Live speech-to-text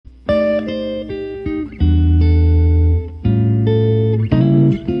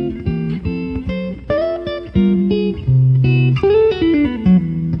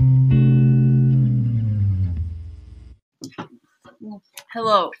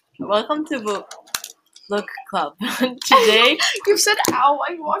Hello, welcome to Book Club. Today, You said ow,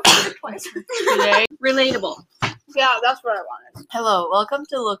 I walked it twice. today, Relatable. Yeah, that's what I wanted. hello, welcome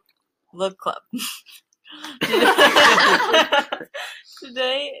to Look Club.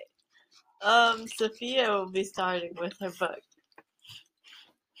 Today, Sophia will be starting with her book.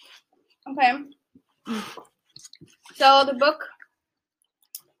 Okay. So the book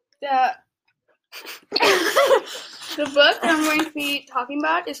I'm going to be talking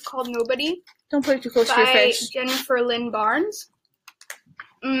about is called Nobody Don't put it too close to your by face. Jennifer Lynn Barnes.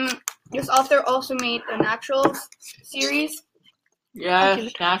 This author also made the Natural series,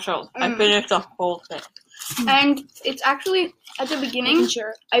 Yes, natural. I finished the whole thing. and it's actually at the beginning.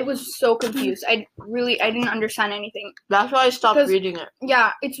 I was so confused. I didn't understand anything. That's why I stopped Because- reading it.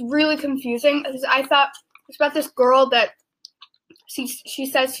 Yeah, it's really confusing because I thought it's about this girl that she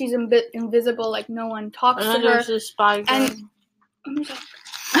says she's invisible, like no one talks And to then her. there's this spy girl. And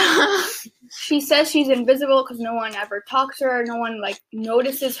she says she's invisible because no one ever talks to her, no one like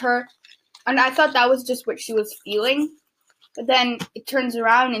notices her, and I thought that was just what she was feeling. But then it turns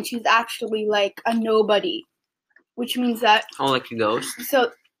around and she's actually like a nobody, which means that Oh, like a ghost?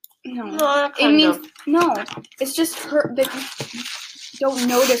 so no, No, it kind means of. no. It's just her that you don't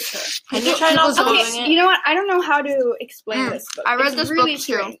notice her. Can you try not spoiling Okay, it? you know what? I don't know how to explain this book. I read It's this really book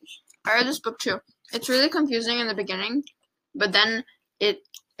too. strange. I read this book too. It's really confusing in the beginning, but then it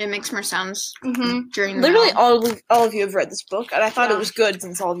makes more sense Mm-hmm. during the Literally middle. all of you have read this book, and I thought Yeah. it was good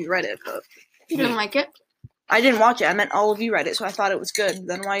since all of you read it, but You didn't like it? I didn't watch it. I meant all of you read it, so I thought it was good.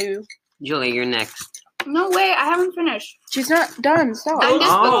 Then why you... Julie, you're next. No way, I haven't finished. She's not done. Stop. And this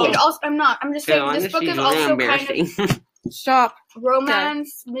Oh. book, it also, I'm not. I'm just saying, Honestly, this book is really also kind embarrassing. Stop. of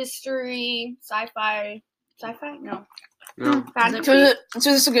romance, mystery, sci-fi. Sci-fi? No. No. Fantasy. So is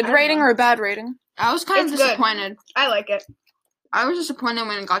this a good I don't rating know. or a bad rating? I was kind of It's good. disappointed. I like it. I was disappointed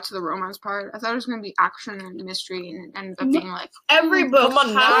when it got to the romance part. I thought it was going to be action and mystery, and it ended up being like, Every book Come on,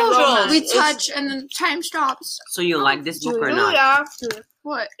 has natural. romance. we It's- touch and then time stops. So you like this book or Julia. not?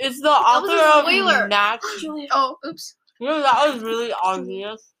 What? It's the was a author spoiler. of Natural. Oh, oops. You know, that was really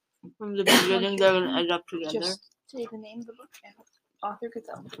obvious from the beginning they're going to end up together. say the name of the book. Author could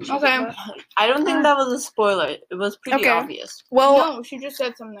tell. Okay. I don't think that was a spoiler. It was pretty Okay. obvious. Well, No, she just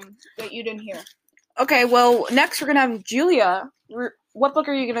said something that you didn't hear. okay. Well, next we're gonna have Julia. What book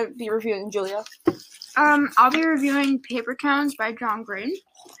are you gonna be reviewing, Julia? I'll be reviewing Paper Towns by John Green.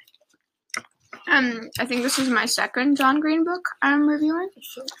 I think this is my second John Green book I'm reviewing.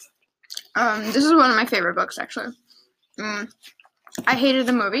 This is one of my favorite books, actually. I hated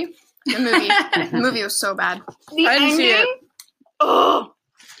the movie. The movie was so bad. The I didn't ending? see it. Oh,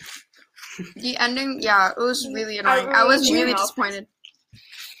 The ending, yeah, it was really annoying. I I was really really hope. disappointed.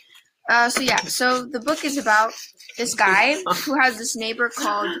 So the book is about this guy who has this neighbor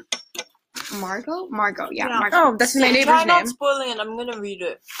called Margot? Margot, yeah, Yeah. Margot. Oh, that's my Try neighbor's not name. spoiling it. I'm going to read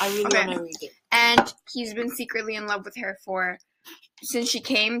it. I really Okay. want to read it. And he's been secretly in love with her since she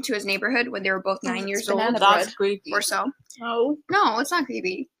came to his neighborhood when they were both 9 years old banana That's bread. creepy. or so. no. No, it's not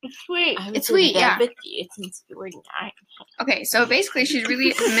creepy. It's sweet. I It's was sweet, yeah. diabetes since you were 9. Okay, so basically she's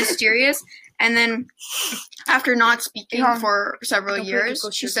really mysterious, and then after not speaking Yeah. for several Don't put it years,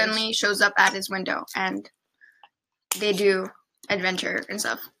 close to she your face. suddenly shows up at his window, and they do adventure and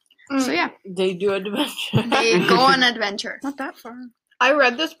stuff. So yeah, They do adventure. they go on adventure. Not that far. I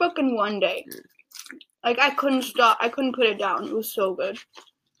read this book in one day. Like, I couldn't stop. I couldn't put it down. It was so good.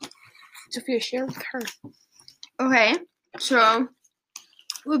 Sophia, share with her. Okay, so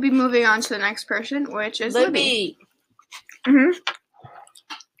we'll be moving on to the next person, which is Libby. Libby.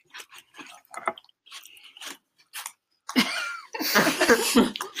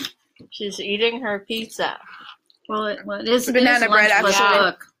 She's eating her pizza. Well, it is banana bread, lunch actually.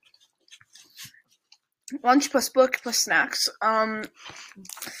 book. Lunch plus book plus snacks.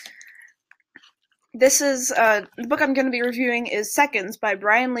 This is the book I'm going to be reviewing is Seconds by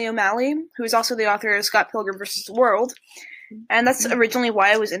Brian Lee O'Malley, who is also the author of Scott Pilgrim vs. the World, and that's originally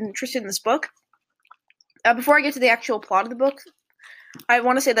why I was interested in this book. Before I get to the actual plot of the book, I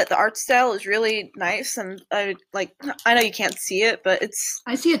want to say that the art style is really nice, and I know you can't see it, but it's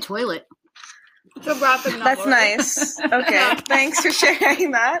I see a toilet. It's a graphic novel. that's nice. Okay, thanks for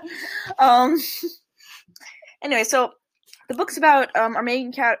sharing that. Anyway, so the book's about our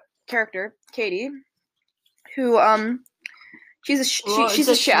main character, Katie, who she's a she's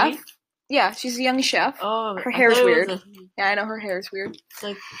a chef. Yeah, she's a young chef. Oh, Her I hair's thought it was weird. Yeah, I know her hair is weird.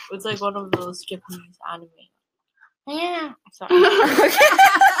 It's like one of those Japanese anime. Yeah. Sorry.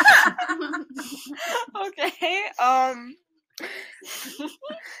 Okay.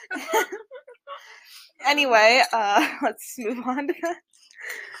 Anyway, let's move on to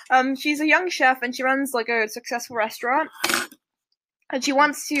that. She's a young chef and she runs like a successful restaurant. And she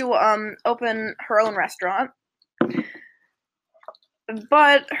wants to open her own restaurant.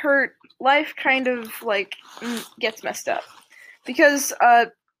 But her life kind of like gets messed up. Because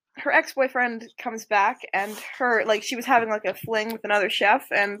her ex-boyfriend comes back and she was having like a fling with another chef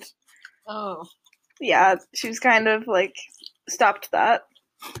and Oh. yeah, she was kind of like stopped that.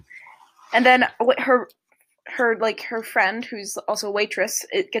 And then her friend, who's also a waitress,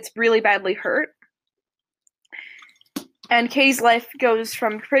 it gets really badly hurt. And Katie's life goes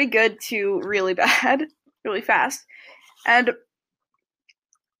from pretty good to really bad, really fast. And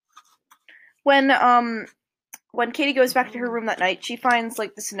when Katie goes back to her room that night, she finds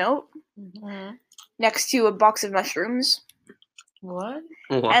like this note next to a box of mushrooms. What?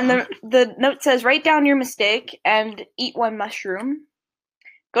 And the note says, "Write down your mistake and eat one mushroom.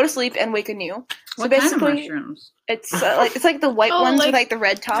 Go to sleep and wake anew." So What kind of basically, mushrooms? it's like the white Oh, ones like with like the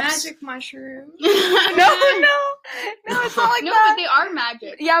red tops. Magic mushroom. No, it's not like no, that. but they are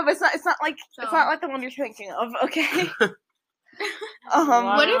magic. Yeah, but it's not like So- it's not like the one you're thinking of. Okay.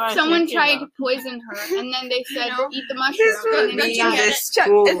 Why What do I if someone think tried about- to poison her and then they said, No. eat the This mushroom? would And then be she died?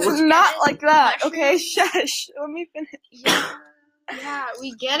 It's not like that. Okay, shush. Let me finish. Yeah,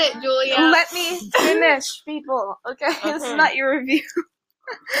 we get it, Julia. Let me finish, people. Okay, this is Okay. not your review.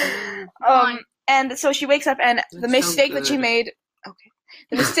 on. And so she wakes up, and the That's so mistake that she good. made. Okay,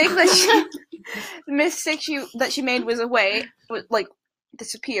 the mistake that she made was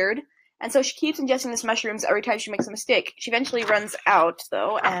disappeared, and so she keeps ingesting these mushrooms every time she makes a mistake. She eventually runs out,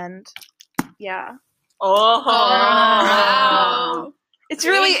 though, and yeah, Oh. Wow. it's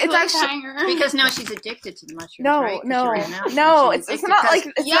actually. Cliffhanger. Because now she's addicted to the mushrooms, No, right? 'Cause no, she ran out and no, she's it's addicted not 'cause-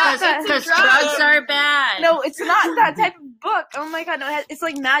 like it's Yeah, not that. Because Drugs. drugs are bad. No, it's not that type of book. Oh my god, no, it's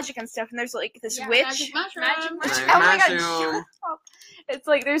like magic and stuff, and there's like this Yeah, witch. magic mushroom. Magic mushroom. Oh my god, Mushroom. shut up. It's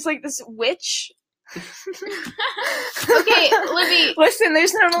like there's like this witch. Okay, Libby. Listen,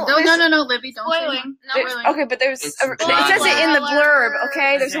 there's no. No, there's- no, Libby, don't say Spoiling. Okay, but there's It's it says it in the blurb.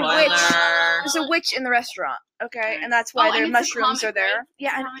 Okay, there's a Spoiler. witch. There's a witch in the restaurant. Okay, and that's why Oh, their and it's a mushrooms comic, are there. right?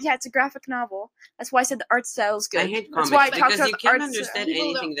 Yeah, and, Comic. yeah, it's a graphic novel. That's why I said the art style's good. I hate That's comics why I talked because about you the can't art understand People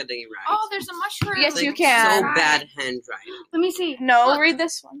anything that they write. Oh, there's a mushroom. Yes, Like, you can. So bad handwriting. Let me see. No, Look. read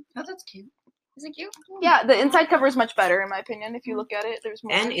this one. Oh, that's cute. Is it cute? Yeah, the inside cover is much better in my opinion. If you look at it, there's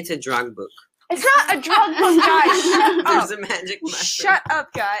more. And it's a drug book. It's not a drug book, guys. Shut up. There's a magic mushroom. Shut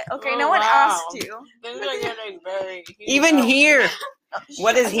up, guy. Okay, Oh, no one wow. asked you. Things are getting very heated Even up. here.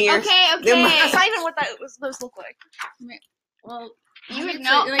 What is here? Okay, The okay. That's not even what those look like. Well, You would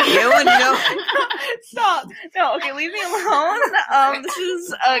know. You would know. Stop. No, okay, leave me alone.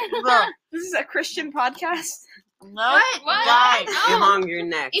 This is a Christian podcast. No. What? Guys. You're hung, you're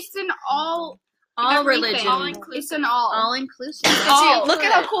next. It's an all all everything. religion. It's an all. All inclusive. all. Look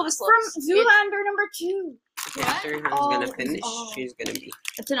at how cool this From looks. Zoolander number 2. After Han's All gonna is finish, all. she's gonna be.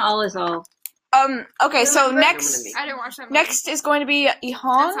 It's an all is all. Okay, so I'm next gonna be. I didn't watch that movie. next is going to be I'm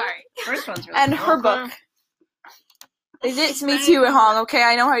Ihong sorry. First one's really and her Okay. book. It's me too, Ihong. Okay,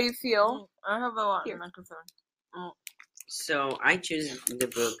 I know how you feel. I have a lot Here. of microphone. So I choose the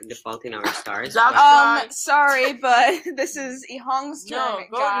book The Fault in Our Stars. Stop. but- Sorry, but this is Ihong's turn, No,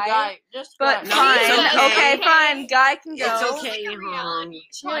 go guy. to Guy. Just But go. fine. it's Okay. okay. Fine. Guy can go. It's okay, Hong.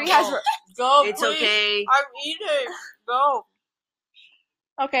 He already has. Go. It's please. okay. I'm eating. Go.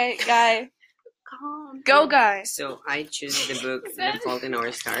 Okay, Guy. Go, Guy. So I choose the book The Fault in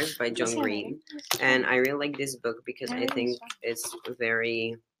Our Stars by John Green, and I really like this book because I think it's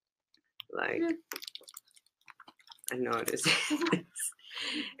very, like, I don't know how to say this.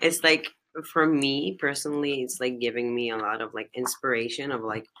 It's like, for me personally, it's like giving me a lot of like inspiration of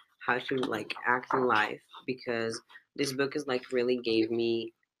like how to like act in life, because this book is like really gave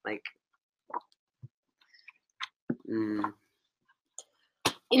me like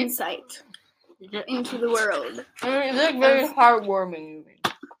Insight into the world. It's like very heartwarming movie.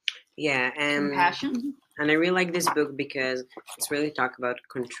 yeah, and compassion. I really like this book because it's really talk about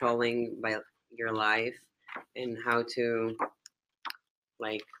controlling by your life and how to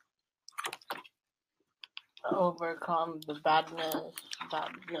like Overcome the badness.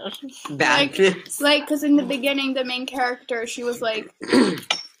 badness. Like, because in the beginning, the main character, she was like,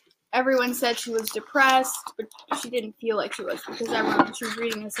 everyone said she was depressed, but she didn't feel like she was because she was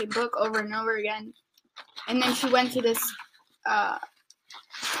reading the same book over and over again. And then she went to this,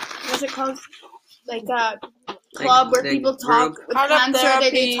 what's it called? Like a club where the people talk group. with Kind of cancer.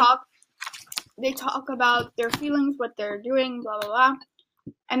 They therapy. talk about their feelings, what they're doing, blah blah blah,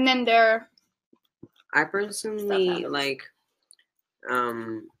 and then they're I personally happens. like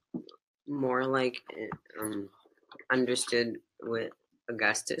more like understood with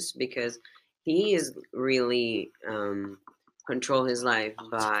Augustus because he is really control his life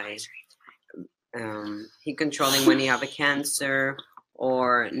by he controlling when he have a cancer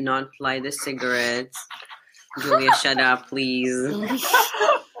or not light the cigarettes. Julia, shut up, please.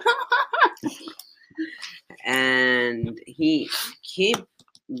 And he keep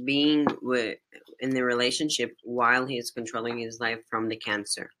being in the relationship while he is controlling his life from the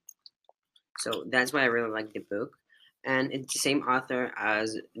cancer. So that's why I really like the book, and it's the same author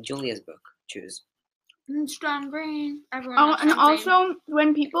as Julia's book. Choose. It's John Green. Everyone Oh, knows and John Green. also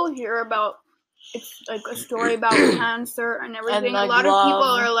when people hear about it's like a story about cancer and everything, like, a lot of people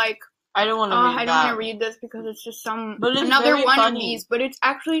love. are like, I don't want to "Oh, read I don't that. want to read this because it's just But it's another very one of funny. these." But it's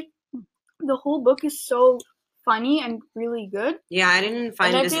actually the whole book is so funny and really good. Yeah, I didn't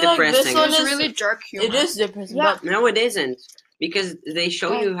find I this feel like this depressing. one It's is- really jerk humor. It is depressing, Yeah. No, it isn't, because they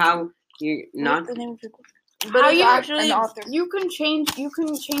show you how you're not. but How it's you- actually An author. You can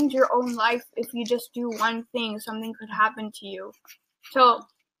change your own life if you just do one thing. Something could happen to you. So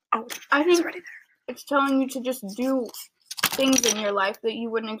I think it's telling you to just do things in your life that you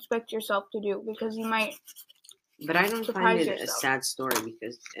wouldn't expect yourself to do because you might. But I don't Surprise find it a yourself. sad story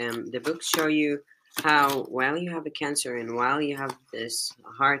because the books show you how while you have a cancer and while you have this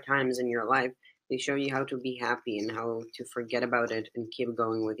hard times in your life, they show you how to be happy and how to forget about it and keep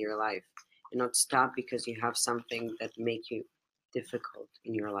going with your life and not stop because you have something that make you difficult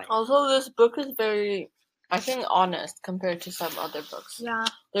in your life. Also, this book is very, I think, honest compared to some other books. Yeah.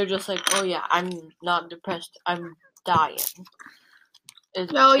 They're just like, oh yeah, I'm not depressed, I'm dying.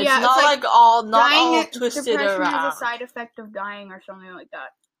 It's Oh, yeah, not it's like all Dying, twisted depression around. is a side effect of dying or something like that.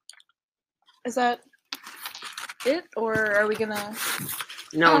 Is that it, or are we gonna?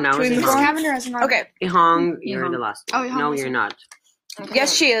 No, now should we it's move Miss on? Ihong. Cavender has another. Okay. Ihong, you're Ihong. the last Oh, one. Ihong No, was you're it? not. Okay.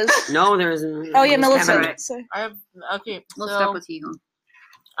 Yes, she is. No, there's. Oh yeah, Miss Melissa. Cavender. So- I have, okay, We'll so start with you.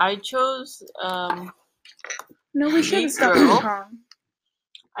 I chose, No, we shouldn't Mean stop Girl. with Tom.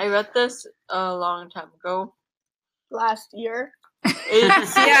 I read this a long time ago. Last year.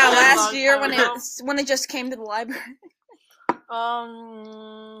 It's Yeah, a last long year time when it just came to the library.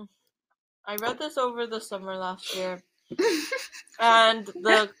 I read this over the summer last year, and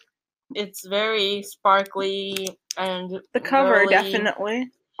it's very sparkly and The cover, really-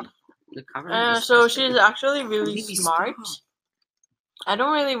 definitely. The cover. is So disgusting. she's actually really Maybe smart. stop. I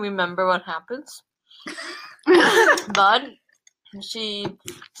don't really remember what happens, but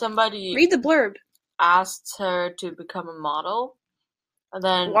somebody Read the blurb. asked her to become a model, and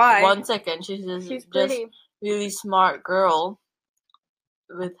then Why? 1 second she's She's just pretty. really smart girl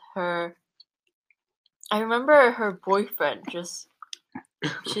with her. I remember her boyfriend just.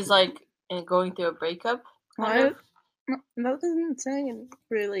 She's like going through a breakup. kind What? That doesn't sound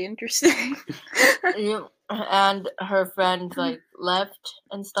really interesting. Yeah, and her friend like left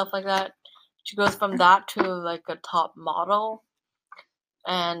and stuff like that. She goes from that to like a top model,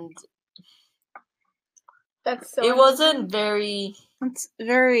 and That's so. it wasn't very That's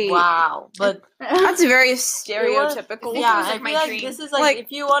very. wow, but That's very it was- stereotypical. yeah, was, like, I my feel like dream. this is like Like,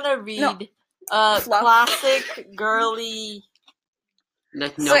 if you want to read fluff. classic girly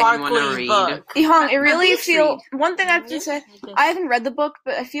That no one wanna sparkly read. book. Ihong, it really please feel. One thing I have to say, I haven't read the book,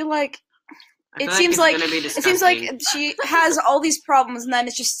 but I feel like I it feel seems it's like gonna be it seems like disgusting. she has all these problems and then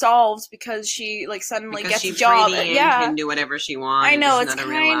it's just solved because she like suddenly Because gets a she's job. pretty and Yeah, can do whatever she wants. I know, This is it's not a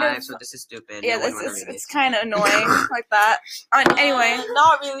real kind life, of- so this is stupid. yeah, No one wanna it's read it. kind of annoying like that. Anyway,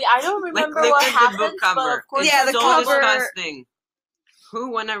 Not really. I don't remember look what at the happens, book but cover. of course, Yeah, It's the so cover- disgusting. Who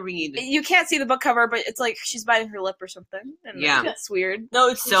wanna read? you can't see the book cover, but it's like she's biting her lip or something. And Yeah. it's weird. no,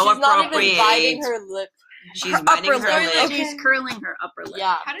 it's So she's not even appropriate. biting her lip. She's Her biting upper her lip. lip. Okay. She's curling her upper lip.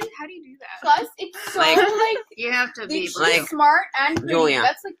 Yeah. How do you do that? Plus, it's so Like- like You have to be she's able to. Like- smart and pretty. Julia.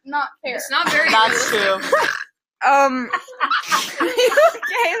 That's like not fair. It's not very. That's true. Are you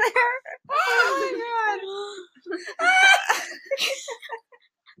okay there?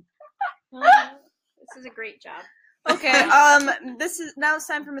 This is a great job. Okay. This is now it's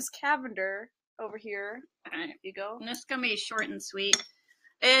time for Miss Cavender over here. Alright. You go. This is gonna be short and sweet.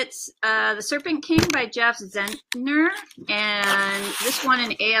 It's The Serpent King by Jeff Zentner, and this won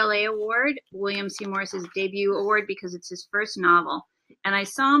an ALA award, William C. Morris's debut award, because it's his first novel. And I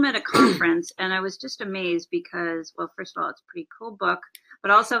saw him at a conference, and I was just amazed because, well, first of all, it's a pretty cool book, but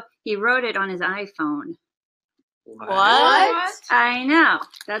also he wrote it on his iPhone. What? I know.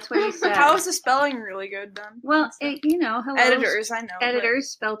 That's what he said. How is the spelling really good then? Well, hello. Editors, I know. but-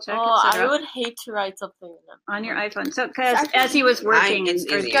 Editors, spell check, Oh, etc. I would hate to write something in it. on your iPhone. So, because as he was working it's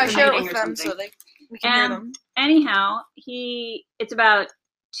or easy. You gotta share it commuting with or them something. so we can hear And them. anyhow, it's about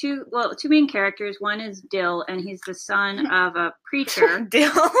two main characters. One is Dill, and he's the son of a preacher.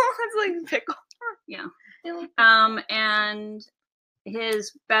 Dill. It's like pickle. And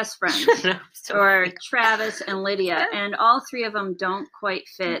his best friend, or Travis and Lydia, and all three of them don't quite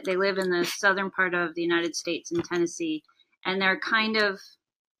fit. They live in the southern part of the United States in Tennessee, and they're kind of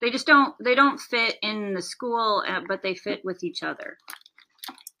they don't fit in the school, but they fit with each other.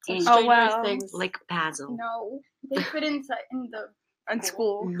 And wow. Things. Like Basil. No, they fit inside in the. In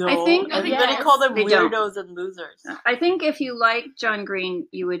school. No, I think everybody called them they don't. weirdos and losers. I think if you like John Green,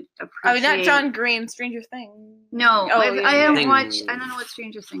 you would appreciate. I mean, not John Green, Stranger Things. No, Oh, I haven't Things. watched. I don't know what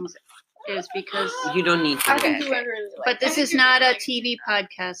Stranger Things is because. You don't need to. Okay. But this is not a TV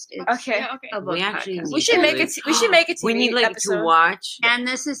podcast. It's Okay. a book We actually podcast. need We should to make do it. We should make it. We need like episode. to watch. And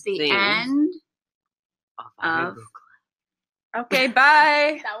this is the Things. end of our of- book. Okay.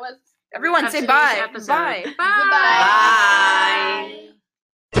 Bye. That was. Everyone of say today's bye. episode. Bye. Bye. Bye.